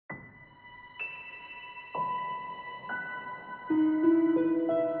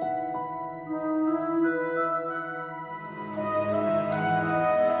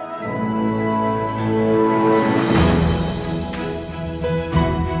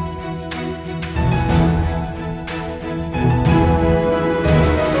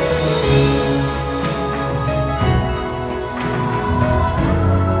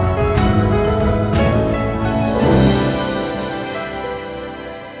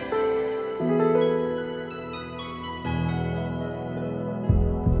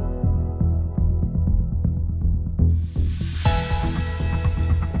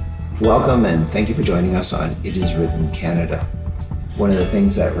Welcome and thank you for joining us on It Is Written Canada. One of the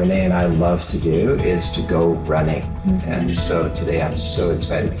things that Renee and I love to do is to go running. And so today I'm so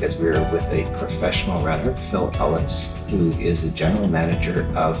excited because we're with a professional runner, Phil Ellis, who is the general manager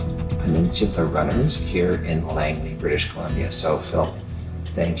of Peninsula Runners here in Langley, British Columbia. So Phil,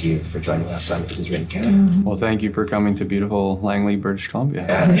 thank you for joining us on It Is Written Canada. Well, thank you for coming to beautiful Langley, British Columbia.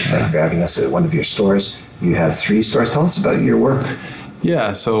 And thank you for having us at one of your stores. You have 3 stores. Tell us about your work.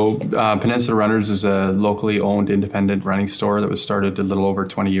 Yeah, so Peninsula Runners is a locally owned independent running store that was started a little over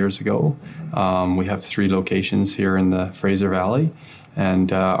 20 years ago. We have 3 locations here in the Fraser Valley,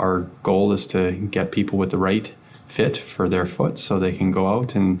 and our goal is to get people with the right fit for their foot so they can go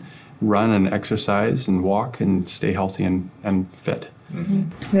out and run and exercise and walk and stay healthy and fit.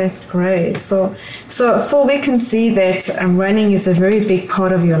 Mm-hmm. That's great. So Phil, we can see that running is a very big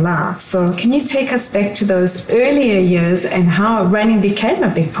part of your life. So can you take us back to those earlier years and how running became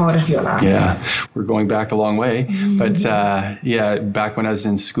a big part of your life? Yeah, we're going back a long way. Mm-hmm. But back when I was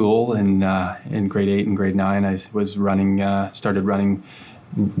in school in grade 8 and grade 9, I was running, started running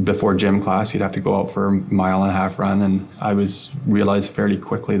before gym class. You'd have to go out for a 1.5 mile run, and I realized fairly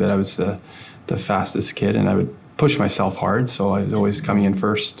quickly that I was the fastest kid, and I would push myself hard, so I was always coming in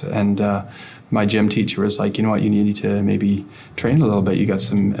first. And my gym teacher was like, you know what, you need to maybe train a little bit. You got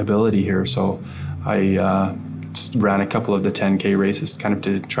some ability here. So I ran a couple of the 10K races kind of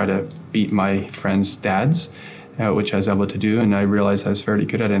to try to beat my friends' dads, which I was able to do. And I realized I was fairly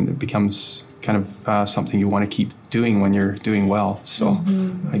good at it, and it becomes kind of something you want to keep doing when you're doing well. So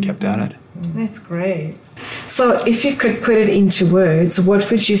I kept at it. That's great. So if you could put it into words,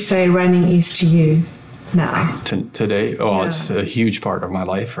 what would you say running is to you now? Today, It's a huge part of my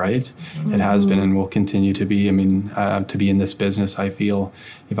life, right? Mm-hmm. It has been and will continue to be. I mean, to be in this business, I feel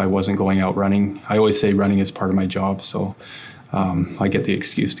if I wasn't going out running, I always say running is part of my job. So I get the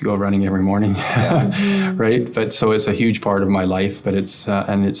excuse to go running every morning, right? But so it's a huge part of my life, but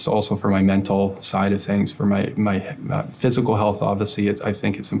it's also for my mental side of things, for my physical health, obviously, I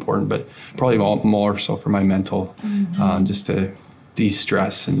think it's important, but probably more so for my mental, just to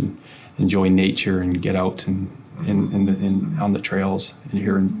de-stress and enjoy nature and get out and on the trails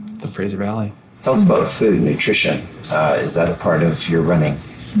here in the Fraser Valley. Tell us about food and nutrition. Is that a part of your running?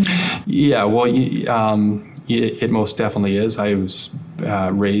 Yeah, well, it most definitely is. I was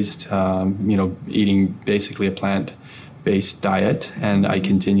raised, eating basically a plant-based diet, and I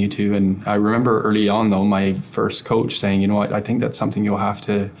continue to. And I remember early on, though, my first coach saying, you know what, I think that's something you'll have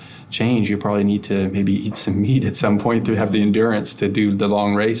to change. You probably need to maybe eat some meat at some point to have the endurance to do the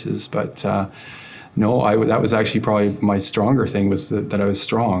long races. But that was actually probably my stronger thing, was that I was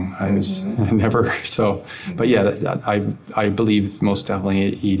strong. I was never so. But yeah, I believe most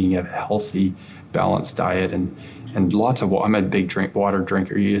definitely eating a healthy, balanced diet and lots of water. I'm a big water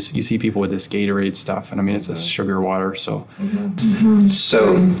drinker. You see people with this Gatorade stuff, and I mean, it's a sugar water. So,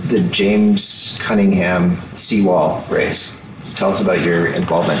 So the James Cunningham Seawall race. Tell us about your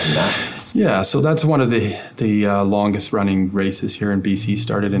involvement in that. Yeah, so that's one of the longest running races here in BC.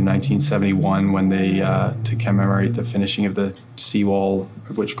 Started in 1971 when they to commemorate the finishing of the seawall,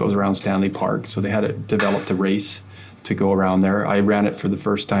 which goes around Stanley Park. So they had developed a race to go around there. I ran it for the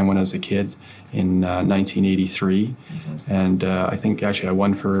first time when I was a kid in 1983, and I think actually I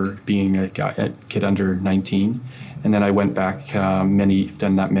won for being a kid under 19. And then I went back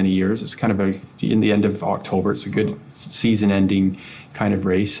done that many years. It's kind of in the end of October. It's a good season-ending kind of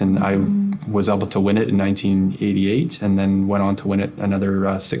race, and I was able to win it in 1988, and then went on to win it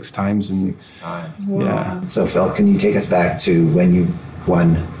another 6 times. 6 times. Wow. Yeah. So Phil, can you take us back to when you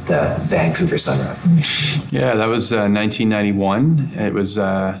won the Vancouver Sun Run? Yeah, that was 1991. It was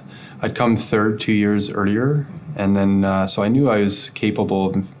I'd come third 2 years earlier, and then so I knew I was capable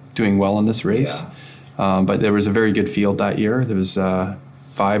of doing well in this race. Yeah. But there was a very good field that year. There was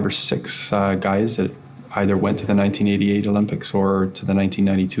 5 or 6 guys that either went to the 1988 Olympics or to the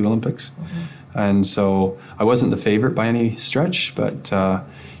 1992 Olympics. And so I wasn't the favorite by any stretch, but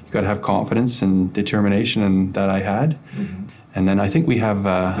you got to have confidence and determination, and that I had. And then I think we have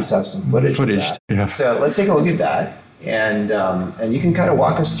some footage. Yeah. So let's take a look at that. and you can kind of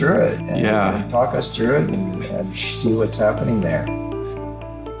walk us through it and talk us through it and see what's happening there.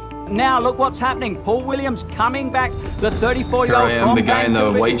 Now look what's happening. Paul Williams coming back, the 34-year-old. Here I am, the guy in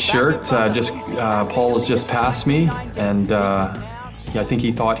the white shirt. Paul has just passed me, and I think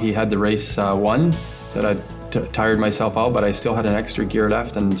he thought he had the race won, that I tired myself out, but I still had an extra gear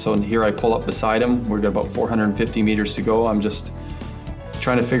left, and so here I pull up beside him. We've got about 450 meters to go. I'm just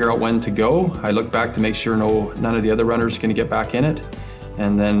trying to figure out when to go. I look back to make sure none of the other runners are going to get back in it,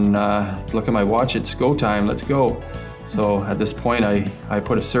 and then look at my watch. It's go time. Let's go. So at this point, I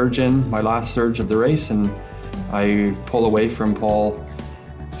put a surge in, my last surge of the race, and I pull away from Paul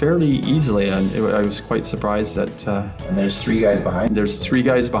fairly easily, and I was quite surprised that... and there's 3 guys behind? There's 3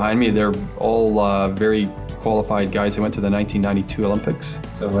 guys behind me. They're all very qualified guys. They went to the 1992 Olympics.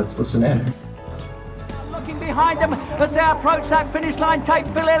 So let's listen in. Looking behind them as they approach that finish line tape,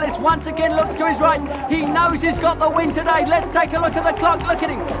 Phil Ellis once again looks to his right. He knows he's got the win today. Let's take a look at the clock. Look at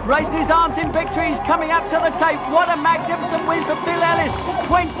him, raising his arms in victory. He's coming up to the tape. What a magnificent win for Phil Ellis.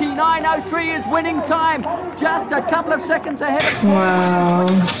 29:03 is winning time, just a couple of seconds ahead of... Wow.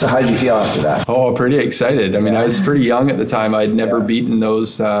 So how did you feel after that? Oh, pretty excited. I mean, I was pretty young at the time. I'd never beaten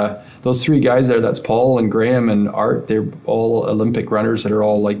those 3 guys there. That's Paul and Graham and Art. They're all Olympic runners that are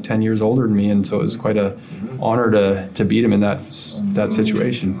all like 10 years older than me, and so it was quite a honor to beat him in that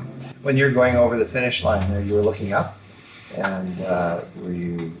situation. When you're going over the finish line there, you were looking up, and what were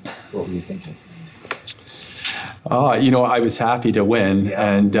you thinking? I was happy to win,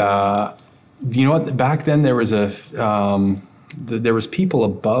 and you know what? Back then there was there was people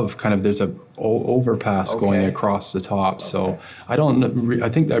above. There's a overpass going across the top. So I don't know. I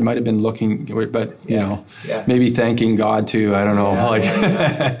think I might have been looking, but maybe thanking God too. I don't know.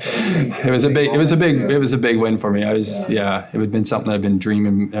 It was a big win for me. It had been something I've been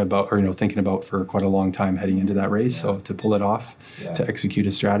dreaming about, or thinking about for quite a long time heading into that race. So to pull it off, to execute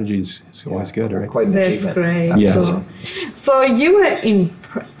a strategy is always good, right? Quite an That's achievement. great. Yeah. So you were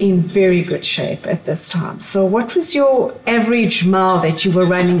in very good shape at this time. So what was your average mile that you were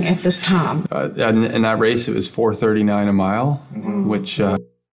running at this time? In that race, it was 4:39 a mile, which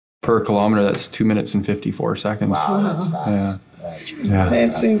per kilometer, that's 2 minutes and 54 seconds. Wow, that's fast. Yeah.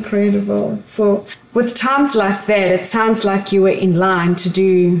 That's incredible. So with times like that, it sounds like you were in line to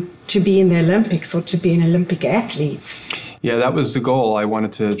be in the Olympics or to be an Olympic athlete. Yeah, that was the goal. I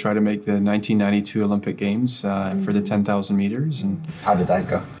wanted to try to make the 1992 Olympic Games for the 10,000 meters. And how did that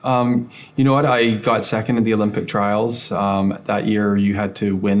go? You know what? I got second in the Olympic trials. That year, you had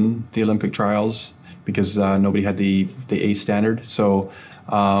to win the Olympic trials because nobody had the A standard. So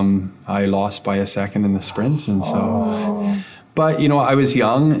I lost by a second in the sprint, and so. But I was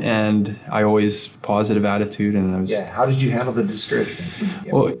young, and I always positive attitude, and I was. Yeah. How did you handle the discouragement?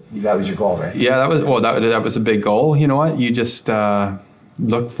 Well, that was your goal, right? Yeah, that was a big goal. You know what? You just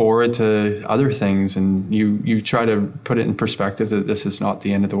look forward to other things, and you try to put it in perspective that this is not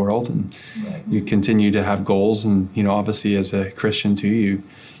the end of the world, and you continue to have goals, and obviously as a Christian too, you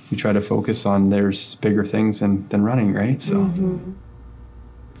try to focus on there's bigger things than running, right? So. Mm-hmm.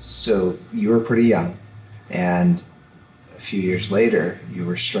 So you were pretty young, and a few years later, you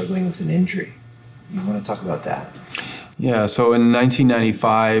were struggling with an injury. You want to talk about that? Yeah, so in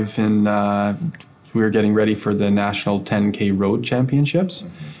 1995, we were getting ready for the National 10K Road Championships,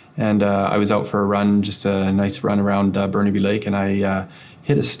 and I was out for a run, just a nice run around Burnaby Lake, and I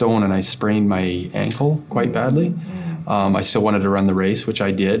hit a stone and I sprained my ankle quite badly. I still wanted to run the race, which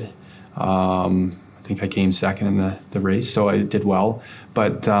I did. I think I came second in the race, so I did well.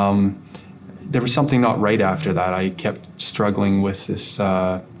 But there was something not right after that. I kept struggling with this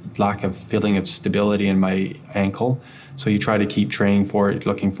lack of feeling of stability in my ankle. So you try to keep training for it,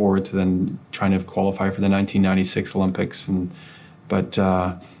 looking forward to then trying to qualify for the 1996 Olympics. But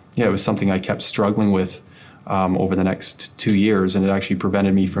it was something I kept struggling with over the next 2 years, and it actually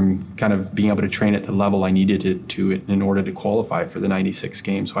prevented me from kind of being able to train at the level I needed it to in order to qualify for the 96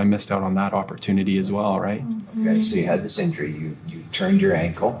 games. So I missed out on that opportunity as well, right? Okay, so you had this injury. You turned your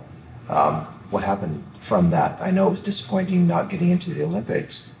ankle. What happened from that? I know it was disappointing not getting into the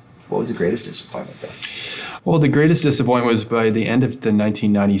Olympics. What was the greatest disappointment then? Well, the greatest disappointment was by the end of the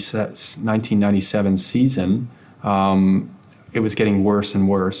 1997 season, it was getting worse and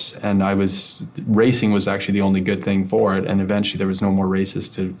worse, and racing was actually the only good thing for it, and eventually there was no more races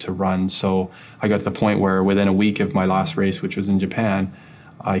to run. So I got to the point where within a week of my last race, which was in Japan,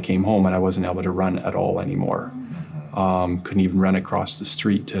 I came home and I wasn't able to run at all anymore. Couldn't even run across the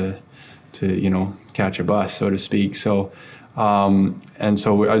street to catch a bus, so to speak. So And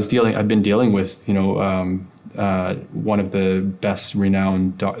so I'd been dealing with, one of the best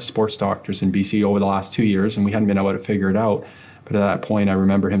renowned sports doctors in BC over the last 2 years, and we hadn't been able to figure it out. But at that point, I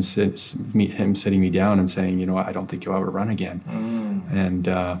remember him sitting me down and saying, I don't think you'll ever run again.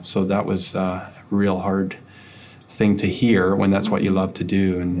 And so that was a real hard thing to hear when that's what you love to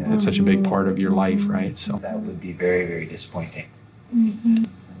do, and it's such a big part of your life, right? So that would be very, very disappointing.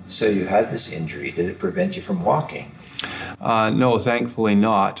 So you had this injury. Did it prevent you from walking? No, thankfully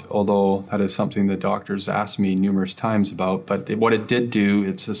not, although that is something the doctors asked me numerous times about. But what it did do,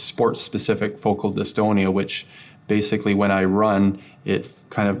 it's a sports-specific focal dystonia, which basically when I run,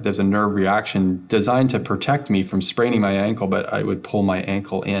 there's a nerve reaction designed to protect me from spraining my ankle, but I would pull my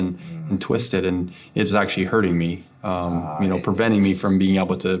ankle in and twist it, and it was actually hurting me, preventing me from being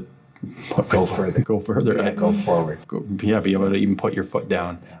able to go further. Go forward. Be able to even put your foot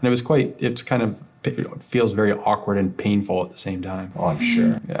down. And it feels very awkward and painful at the same time. Oh, I'm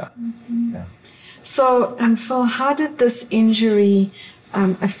sure. Yeah. So, Phil, how did this injury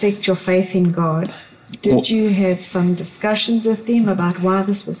affect your faith in God? Did you have some discussions with him about why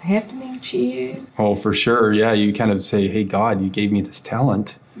this was happening to you? Oh, for sure. Yeah, you kind of say, hey, God, you gave me this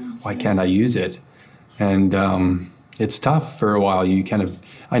talent. Why can't I use it? And it's tough for a while.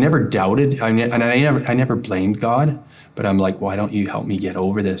 I never doubted, I never blamed God, but I'm like, why don't you help me get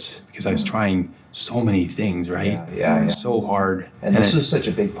over this? Because I was trying so many things, right? Yeah. So hard. And this was such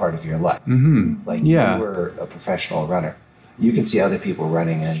a big part of your life. Mm-hmm. You were a professional runner. You can see other people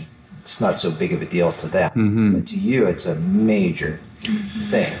running and it's not so big of a deal to them. Mm-hmm. But to you, it's a major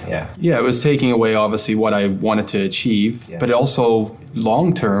thing, Yeah, it was taking away, obviously, what I wanted to achieve. Yes. But also,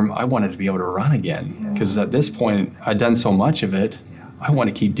 long-term, I wanted to be able to run again. Because at this point, I'd done so much of it. I want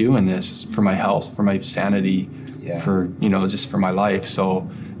to keep doing this for my health, for my sanity, for, just for my life. So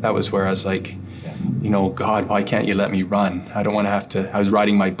that was where I was like, God, why can't you let me run? I don't want to have to. I was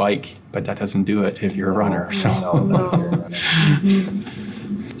riding my bike, but that doesn't do it if you're a runner. So. No.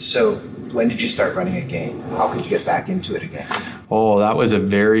 So when did you start running again? How could you get back into it again? Oh, that was a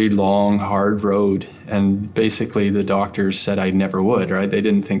very long, hard road. And basically the doctors said I never would, right? They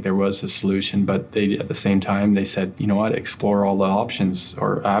didn't think there was a solution, but at the same time, they said, you know what, explore all the options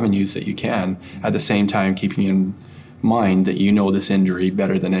or avenues that you can, at the same time keeping in mind that this injury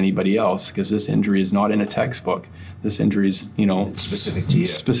better than anybody else, because this injury is not in a textbook. This injury is, it's specific to you.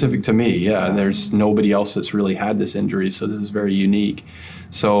 Specific to me, yeah. There's nobody else that's really had this injury, so this is very unique.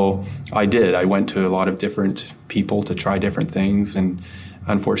 So I went to a lot of different people to try different things, and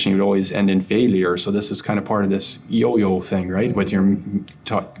unfortunately it would always end in failure. So this is kind of part of this yo-yo thing, right? With your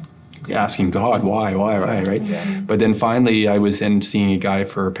asking God, why, right? Yeah. But then finally I was seeing a guy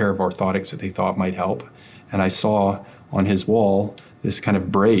for a pair of orthotics that they thought might help. And I saw on his wall this kind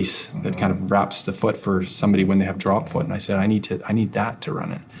of brace that kind of wraps the foot for somebody when they have drop foot. And I said, I need that to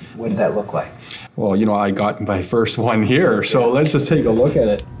run in. What did that look like? Well, I got my first one here. So let's just take a look at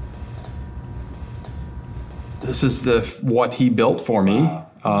it. This is what he built for me.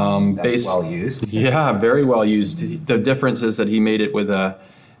 That's well used. Yeah, very well used. The difference is that he made it with a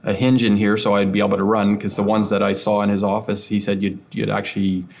hinge in here so I'd be able to run, because the ones that I saw in his office, he said you'd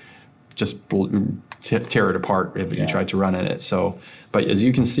actually just tear it apart if you tried to run in it. So, but as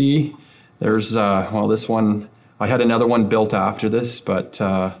you can see, there's this one. I had another one built after this, but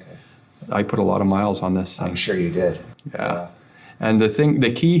I put a lot of miles on this thing. I'm sure you did. Yeah. And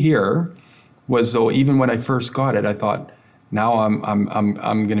the key here was, though, even when I first got it, I thought, now I'm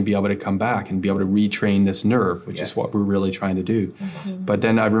going to be able to come back and be able to retrain this nerve, which is what we're really trying to do. Mm-hmm. But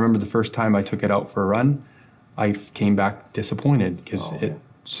then I remember the first time I took it out for a run, I came back disappointed because it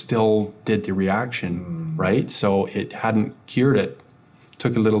still did the reaction, right? So it hadn't cured it.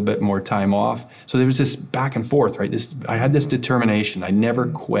 Took a little bit more time off. So there was this back and forth, right? I had this determination. I never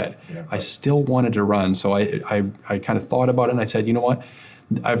quit. I still wanted to run. So I kind of thought about it, and I said, you know what?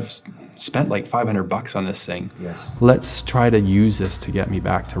 I've spent like $500 on this thing. Yes. Let's try to use this to get me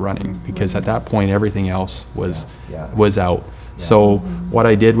back to running, because at that point everything else was out. So what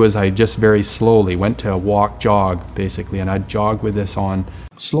I did was I just very slowly went to walk, jog, basically, and I'd jog with this on.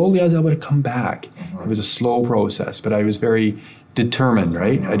 Slowly I was able to come back. It was a slow process, but I was very determined,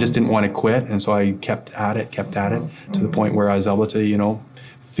 right? I just didn't want to quit, and so I kept at it to the point where I was able to,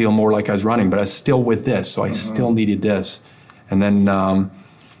 feel more like I was running, but I was still with this, so I still needed this. And then,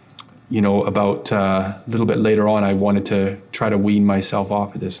 about a little bit later on, I wanted to try to wean myself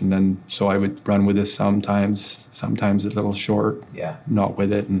off of this, and then so I would run with this sometimes a little short, not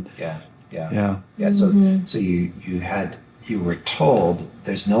with it, and So you were told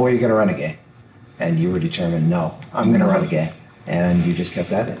there's no way you're going to run again, and you were determined, no, I'm going to run again, and you just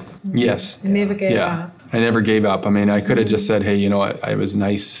kept at it. Yes. You never gave up. I never gave up. I mean, I could have just said, hey, you know what, I was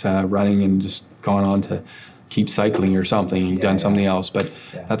nice running and just gone on to keep cycling or something and done something else. But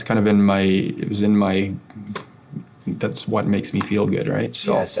that's kind of that's what makes me feel good, right?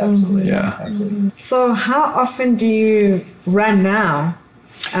 So, yes, absolutely. Absolutely. So how often do you run now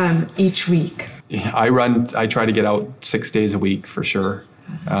each week? I try to get out 6 days a week for sure.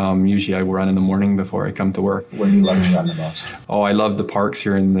 Usually I run in the morning before I come to work. Where do you love to run the most? Oh, I love the parks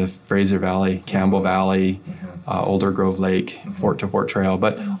here in the Fraser Valley, Campbell Valley, Older Grove Lake, Fort to Fort Trail.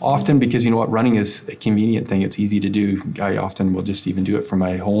 But often, because you know what, running is a convenient thing. It's easy to do. I often will just even do it from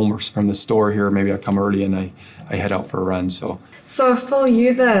my home or from the store here. Maybe I come early and I head out for a run. So Phil,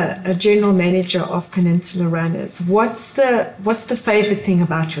 you're the general manager of Peninsula Runners. What's the favorite thing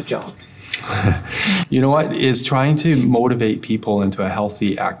about your job? You know what, is trying to motivate people into a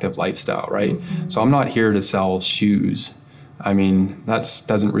healthy, active lifestyle, right? So I'm not here to sell shoes. I mean, that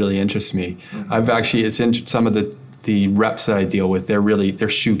doesn't really interest me. I've actually, some of the reps that I deal with, they're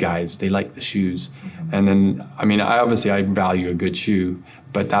shoe guys. They like the shoes. And then, I mean, I value a good shoe,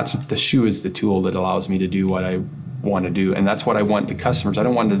 but the shoe is the tool that allows me to do what I want to do. And that's what I want the customers. I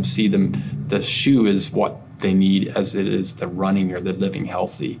don't want them to see the shoe is what they need as it is the running or the living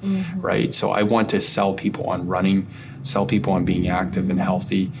healthy, right? So I want to sell people on running, sell people on being active and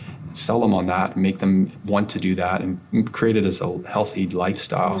healthy, sell them on that, and make them want to do that and create it as a healthy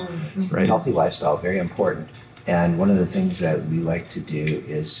lifestyle, right? Healthy lifestyle, very important. And one of the things that we like to do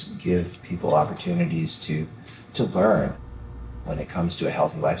is give people opportunities to learn when it comes to a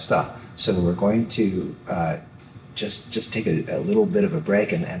healthy lifestyle. So we're going to just take a little bit of a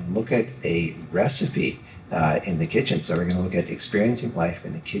break and look at a recipe in the kitchen. So we're going to look at Experiencing Life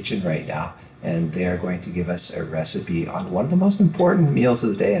in the Kitchen right now, and they are going to give us a recipe on one of the most important meals of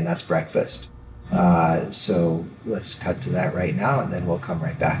the day, and that's breakfast. So let's cut to that right now, and then we'll come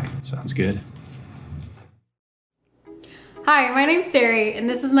right back. Sounds good. Hi, my name's Sari, and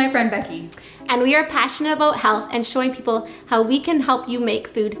this is my friend Becky. And we are passionate about health and showing people how we can help you make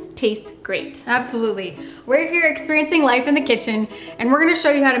food taste great. Absolutely. We're here experiencing life in the kitchen, and we're going to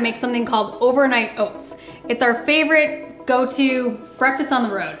show you how to make something called overnight oats. It's our favorite go-to breakfast on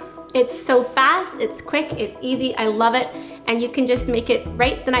the road. It's so fast, it's quick, it's easy, I love it, and you can just make it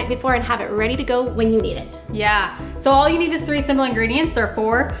right the night before and have it ready to go when you need it. Yeah, so all you need is 3 simple ingredients, or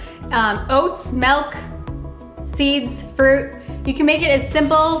 4. Oats, milk, seeds, fruit. You can make it as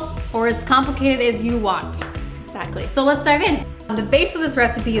simple or as complicated as you want. Exactly. So let's dive in. The base of this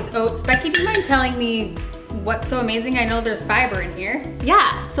recipe is oats. Becky, do you mind telling me what's so amazing? I know there's fiber in here.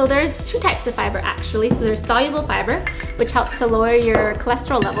 Yeah, so there's 2 types of fiber actually. So there's soluble fiber, which helps to lower your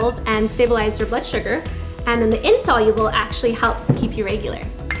cholesterol levels and stabilize your blood sugar. And then the insoluble actually helps keep you regular.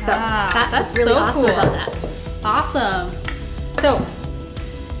 So that's what's really so awesome cool about that. Awesome. So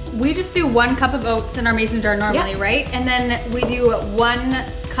we just do 1 cup of oats in our mason jar normally, right? And then we do 1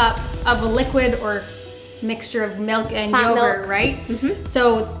 cup of a liquid or mixture of milk and Plant yogurt, milk. right?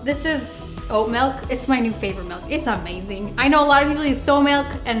 So this is oat milk. It's my new favorite milk. It's amazing. I know a lot of people use soy milk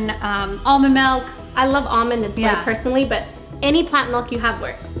and almond milk. I love almond and soy personally, but any plant milk you have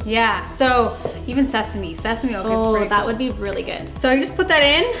works. Yeah, so even sesame milk is pretty that cool. would be really good. So you just put that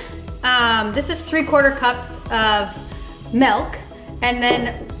in. This is 3/4 cups of milk. And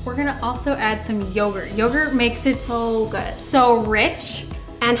then we're gonna also add some yogurt. Yogurt makes it So good. so rich.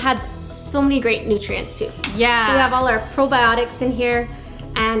 And has so many great nutrients too. Yeah. So we have all our probiotics in here.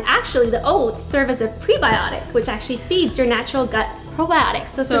 And actually the oats serve as a prebiotic, which actually feeds your natural gut probiotics.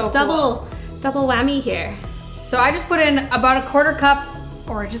 So it's So a double whammy here. So I just put in about 1/4 cup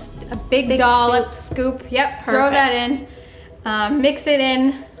or just a big dollop scoop. Yep, throw that in. Mix it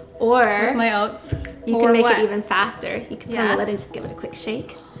in Or with my oats. you Or can make what? it even faster. You can put on the lid and just give it a quick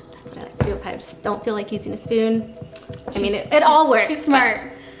shake. That's what I like to do if I just don't feel like using a spoon. I mean, it all works. She's smart.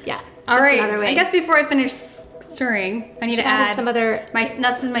 but Yeah. All just right. another way. I guess before I finish stirring, I need to add some other my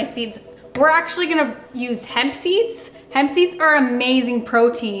nuts and my seeds. We're actually gonna use hemp seeds. Hemp seeds are amazing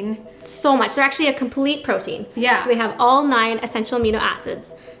protein. so much. They're actually a complete protein. Yeah. So they have all 9 essential amino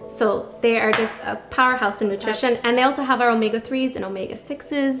acids. So they are just a powerhouse in nutrition. And they also have our omega-3s and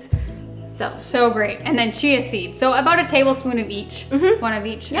omega-6s. So great. And then chia seeds. So about a tablespoon of each. One of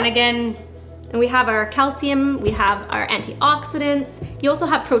each. Yeah. And again, And we have our calcium, we have our antioxidants. You also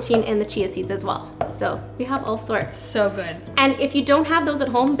have protein in the chia seeds as well. So we have all sorts. so good. And if you don't have those at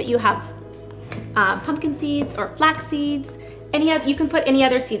home, but you have pumpkin seeds or flax seeds, you can put any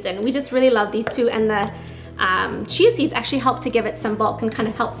other seeds in. We just really love these 2. And the chia seeds actually help to give it some bulk and kind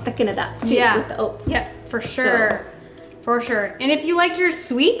of help thicken it up too with the oats. Yeah, for sure. For sure. And if you like yours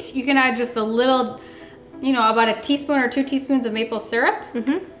sweet, you can add just a little, about a teaspoon or 2 teaspoons of maple syrup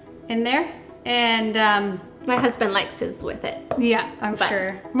in there. And My husband likes his with it. yeah, I'm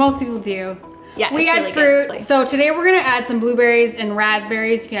sure most people do. Yeah, We it's add really fruit. good. So today we're gonna add some blueberries and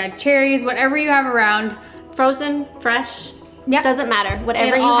raspberries. You can add cherries, whatever you have around. Frozen, fresh, Yep. doesn't matter.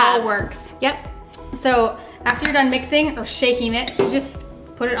 Whatever It you all have. works. Yep. So after you're done mixing or shaking it, you just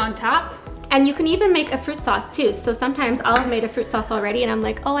put it on top. And you can even make a fruit sauce too. So sometimes I'll have made a fruit sauce already and I'm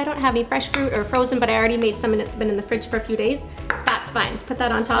like, oh, I don't have any fresh fruit or frozen, but I already made some and it's been in the fridge for a few days. That's fine. Put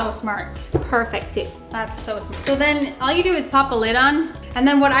that on top. So smart. Perfect too. That's so smart. So then all you do is pop a lid on. And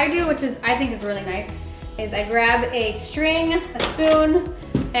then what I do, which is I think is really nice, is I grab a string, a spoon,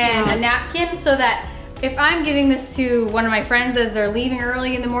 and a napkin so that if I'm giving this to one of my friends as they're leaving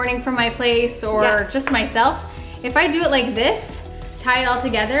early in the morning from my place or just myself, if I do it like this, tie it all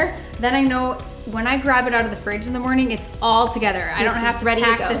together, then I know when I grab it out of the fridge in the morning, it's all together. I don't have to ready to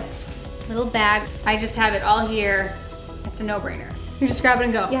pack go. this little bag. I just have it all here. It's a no-brainer. You just grab it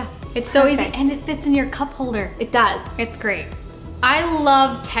and go. Yeah, It's so easy perfect. and it fits in your cup holder. It does. It's great. I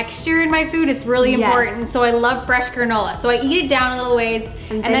love texture in my food. It's really Yes. important. So I love fresh granola. So I eat it down a little ways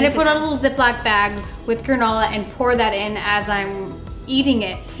and then I put on a little Ziploc bag with granola and pour that in as I'm eating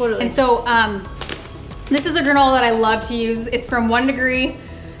it. Totally. And so this is a granola that I love to use. It's from 1 Degree.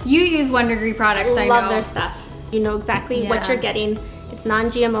 You use 1 Degree products, I love know. their stuff. You know exactly what Yeah. you're getting. It's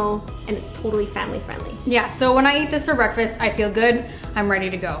non-GMO and it's totally family friendly. Yeah, so when I eat this for breakfast, I feel good. I'm ready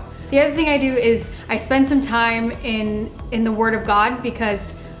to go. The other thing I do is I spend some time in the Word of God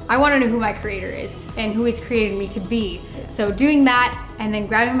because I want to know who my Creator is and who He's created me to be. So doing that and then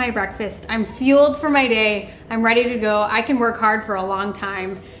grabbing my breakfast, I'm fueled for my day. I'm ready to go. I can work hard for a long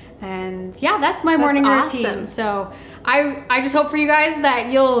time. And yeah, that's my morning routine. awesome. So I just hope for you guys that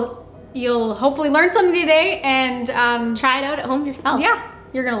you'll hopefully learn something today and Try it out at home yourself. yeah,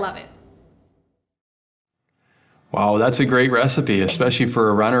 you're gonna love it. Wow, that's a great recipe, especially for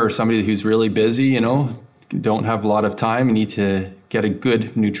a runner or somebody who's really busy, you know, don't have a lot of time and need to get a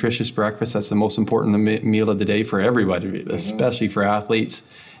good, nutritious breakfast. That's the most important meal of the day for everybody, especially for athletes.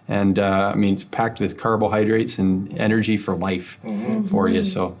 And I mean, it's packed with carbohydrates and energy for life for you.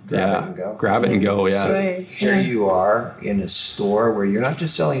 So Grab it and go. grab it and go. Yeah. So here you are in a store where you're not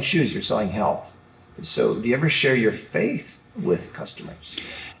just selling shoes, you're selling health. So do you ever share your faith with customers?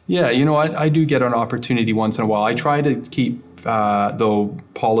 Yeah, you know, I do get an opportunity once in a while. I try to keep, though,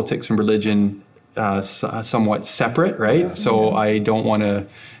 politics and religion somewhat separate, right? Yeah. So I don't want to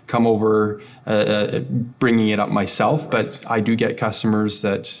come over bringing it up myself, but I do get customers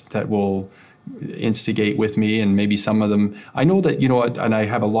that will instigate with me, and maybe some of them. I know that, you know, and I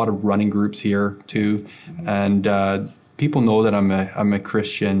have a lot of running groups here too, and people know that I'm a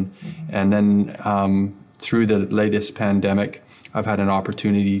Christian, and then through the latest pandemic, I've had an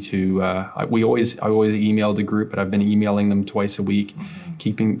opportunity to. I always email the group, but I've been emailing them twice a week,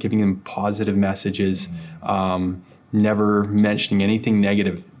 giving them positive messages, never mentioning anything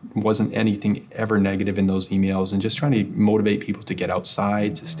negative. Wasn't anything ever negative in those emails, and just trying to motivate people to get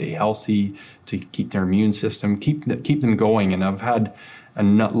outside, to stay healthy, to keep their immune system, keep them going. And I've had.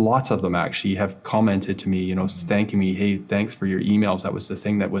 And lots of them actually have commented to me, you know, thanking me, hey, thanks for your emails. That was the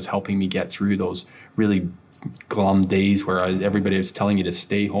thing that was helping me get through those really glum days where everybody was telling you to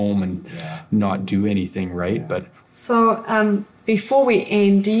stay home and not do anything, right? But So before we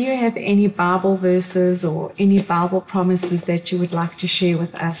end, do you have any Bible verses or any Bible promises that you would like to share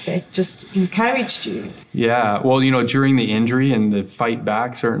with us that just encouraged you? yeah, well, you know, during the injury and the fight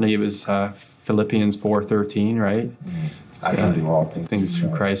back, certainly it was Philippians 4:13, right? I can do all things Through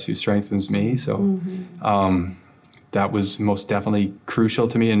Christ who strengthens me. So that was most definitely crucial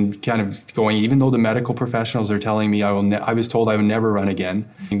to me, and kind of going, even though the medical professionals are telling me I was told I would never run again.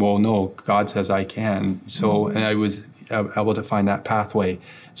 Well, no, God says I can. So, and I was able to find that pathway.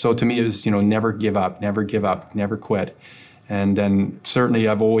 So to me, it was, you know, never give up, never quit. And then certainly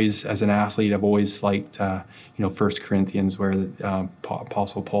I've always, as an athlete, I've always liked, you know, 1 Corinthians where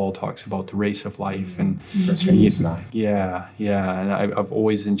Apostle Paul talks about the race of life. And 1 Corinthians 9. Yeah. And I've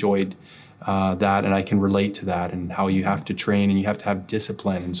always enjoyed that, and I can relate to that, and how you have to train and you have to have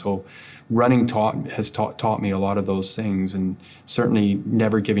discipline. And so running has taught me a lot of those things, and certainly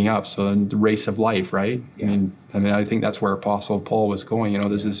never giving up. So the race of life, right? Yeah. I mean, I think that's where Apostle Paul was going. You know,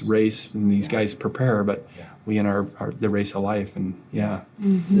 there's this race, and these guys prepare, but we in our the race of life, and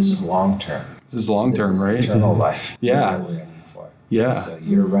This is long term. this is long term, This is right? eternal life. Yeah. that we're aiming for. Yeah. So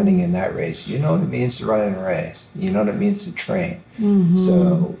you're running in that race. You know what it means to run in a race. You know what it means to train.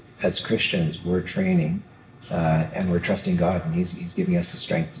 So as Christians, we're training and we're trusting God, and He's giving us the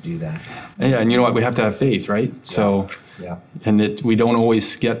strength to do that. Yeah, and you know what? We have to have faith, right? So, Yeah. and we don't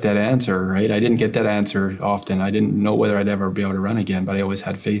always get that answer, right? I didn't get that answer often. I didn't know whether I'd ever be able to run again, but I always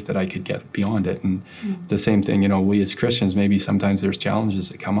had faith that I could get beyond it. And the same thing, we as Christians, maybe sometimes there's challenges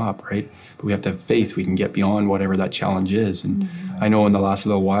that come up, right? But we have to have faith we can get beyond whatever that challenge is. And I know in the last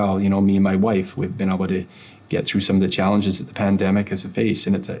little while, me and my wife, we've been able to get through some of the challenges that the pandemic has faced,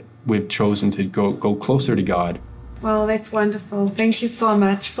 and we've chosen to go closer to God. Well, that's wonderful. Thank you so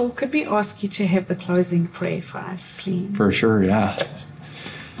much. Phil, could we ask you to have the closing prayer for us, please? For sure, yeah.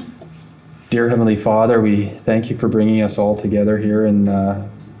 Dear Heavenly Father, we thank you for bringing us all together here in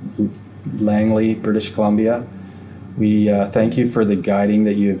Langley, British Columbia. We thank you for the guiding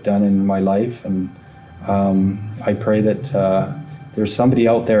that you have done in my life, and I pray that there's somebody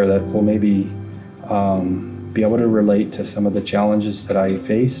out there that will maybe be able to relate to some of the challenges that I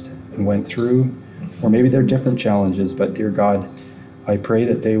faced and went through, or maybe they're different challenges, but dear God, I pray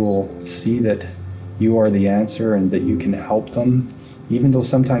that they will see that you are the answer and that you can help them, even though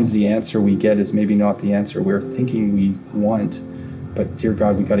sometimes the answer we get is maybe not the answer we're thinking we want. But dear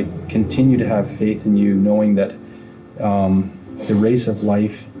God, we got to continue to have faith in you, knowing that the race of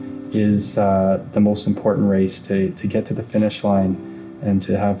life is the most important race, to get to the finish line and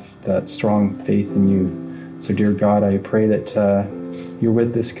to have that strong faith in you. So dear God, I pray that you're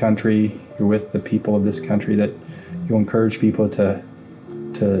with this country, you're with the people of this country, that you'll encourage people to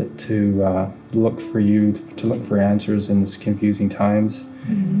look for you, to look for answers in this confusing times,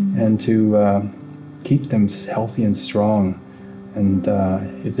 and to keep them healthy and strong. And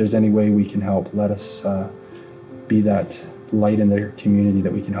if there's any way we can help, let us be that light in their community,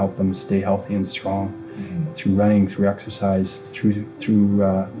 that we can help them stay healthy and strong through running, through exercise, through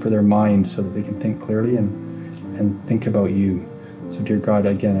for their mind, so that they can think clearly and think about you. So dear God,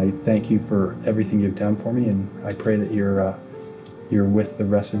 again, I thank you for everything you've done for me, and I pray that you're with the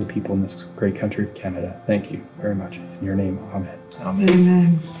rest of the people in this great country of Canada. Thank you very much. In your name, amen.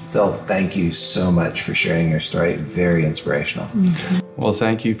 Amen. Phil, thank you so much for sharing your story. Very inspirational. Well,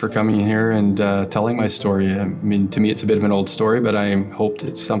 thank you for coming in here and telling my story. I mean, to me, it's a bit of an old story, but I hope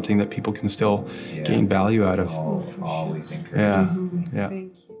it's something that people can still gain value out of. Always encouraging. Yeah. Thank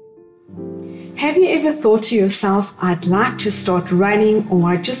you. Have you ever thought to yourself, I'd like to start running, or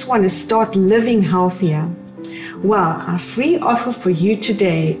I just want to start living healthier? Well, our free offer for you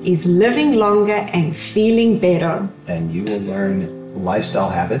today is living longer and feeling better. And you will learn lifestyle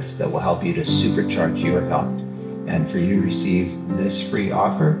habits that will help you to supercharge your health. And for you to receive this free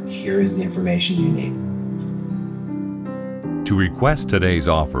offer, here is the information you need. To request today's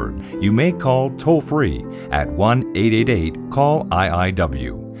offer, you may call toll-free at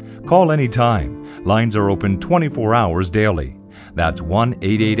 1-888-CALL-IIW. Call anytime. Lines are open 24 hours daily. That's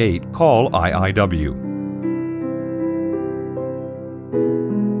 1-888-CALL-IIW.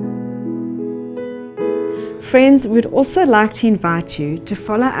 Friends, we'd also like to invite you to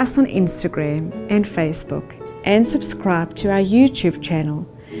follow us on Instagram and Facebook, and subscribe to our YouTube channel,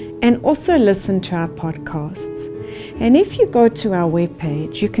 and also listen to our podcasts. And if you go to our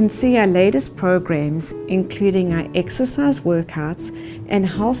webpage, you can see our latest programs, including our exercise workouts and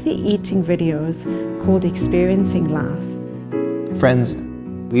healthy eating videos called Experiencing Life. Friends,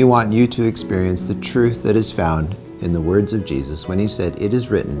 we want you to experience the truth that is found in the words of Jesus when he said, "It is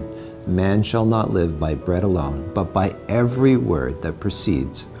written, man shall not live by bread alone, but by every word that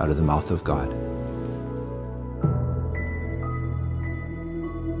proceeds out of the mouth of God."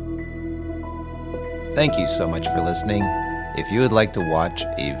 Thank you so much for listening. If you would like to watch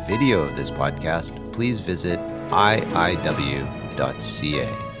a video of this podcast, please visit iiw.ca.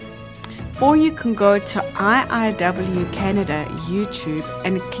 Or you can go to IIW Canada YouTube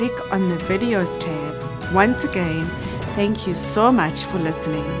and click on the videos tab. Once again, thank you so much for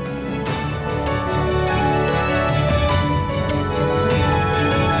listening.